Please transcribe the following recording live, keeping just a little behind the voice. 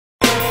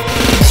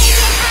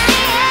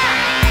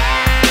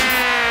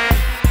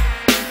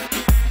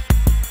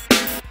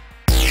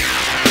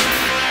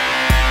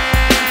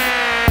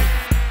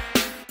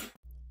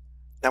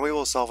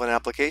we'll solve an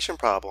application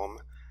problem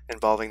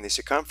involving the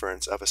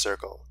circumference of a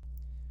circle.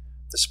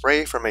 The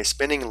spray from a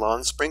spinning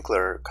lawn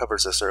sprinkler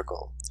covers a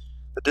circle.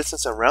 The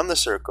distance around the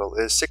circle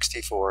is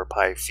 64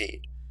 pi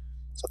feet.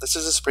 So this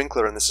is a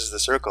sprinkler and this is the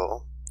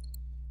circle.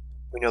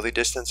 We know the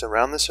distance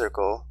around the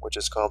circle, which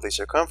is called the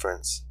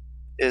circumference,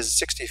 is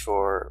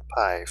 64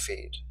 pi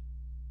feet.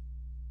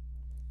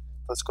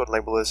 Let's go and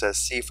label this as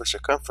C for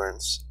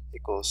circumference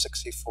equals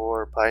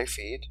 64 pi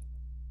feet.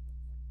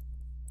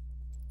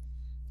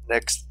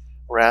 Next,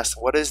 we're asked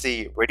what is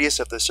the radius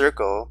of the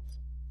circle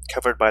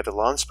covered by the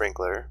lawn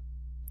sprinkler,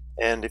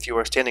 and if you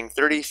are standing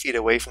 30 feet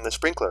away from the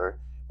sprinkler,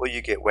 will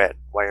you get wet?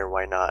 Why or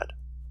why not?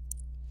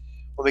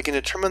 Well, we can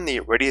determine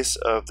the radius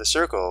of the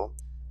circle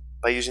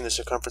by using the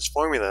circumference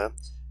formula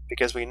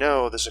because we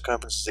know the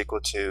circumference is equal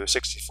to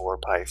 64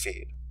 pi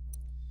feet.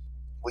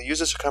 We'll use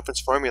the circumference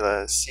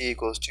formula C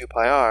equals 2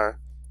 pi r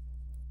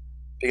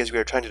because we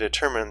are trying to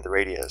determine the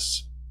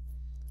radius.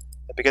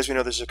 And because we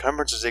know the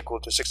circumference is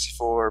equal to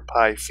 64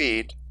 pi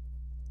feet,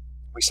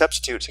 we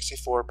substitute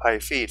 64 pi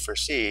feet for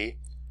C,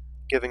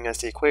 giving us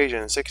the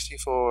equation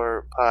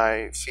 64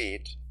 pi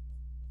feet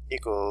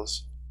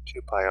equals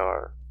 2 pi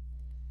r.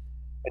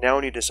 And now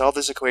we need to solve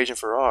this equation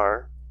for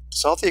r. To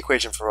solve the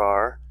equation for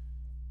r,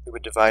 we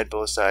would divide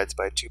both sides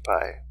by 2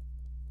 pi.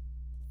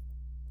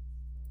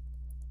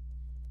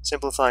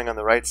 Simplifying on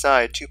the right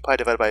side, 2 pi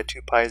divided by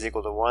 2 pi is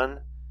equal to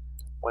 1.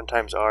 1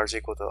 times r is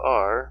equal to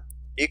r,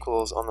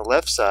 equals on the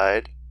left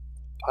side,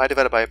 pi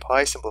divided by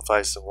pi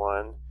simplifies to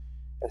 1,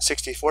 and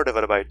 64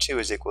 divided by 2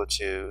 is equal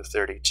to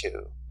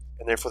 32.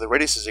 And therefore the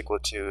radius is equal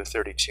to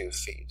 32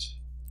 feet.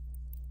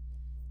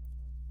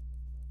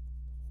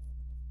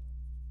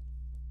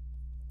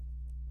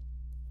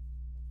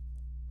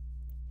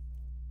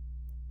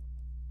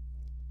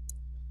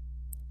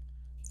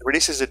 The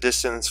radius is the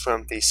distance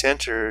from the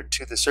center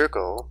to the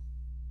circle,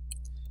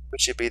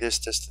 which should be this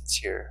distance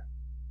here.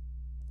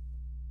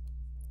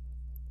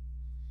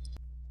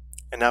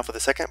 And now for the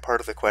second part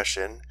of the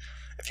question,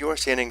 if you are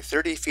standing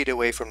 30 feet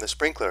away from the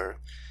sprinkler,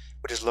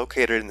 which is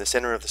located in the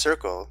center of the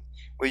circle,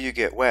 will you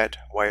get wet?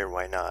 Why or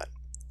why not?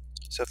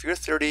 So if you're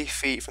 30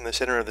 feet from the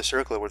center of the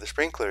circle where the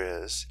sprinkler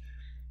is,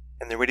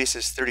 and the radius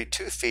is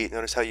 32 feet,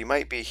 notice how you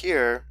might be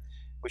here,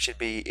 which should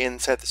be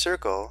inside the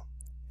circle,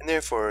 and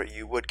therefore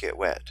you would get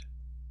wet.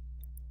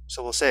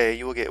 So we'll say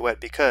you will get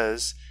wet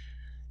because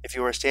if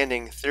you are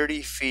standing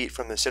 30 feet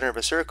from the center of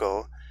a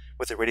circle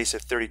with a radius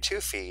of 32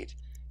 feet,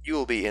 you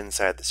will be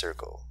inside the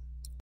circle.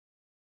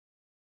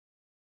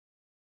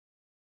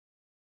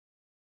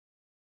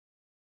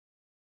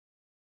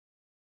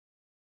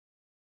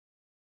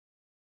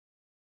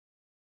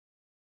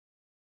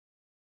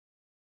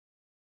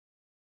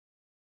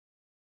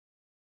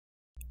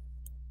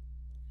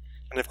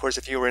 And of course,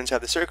 if you were inside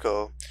the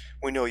circle,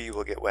 we know you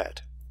will get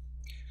wet.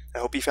 I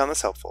hope you found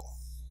this helpful.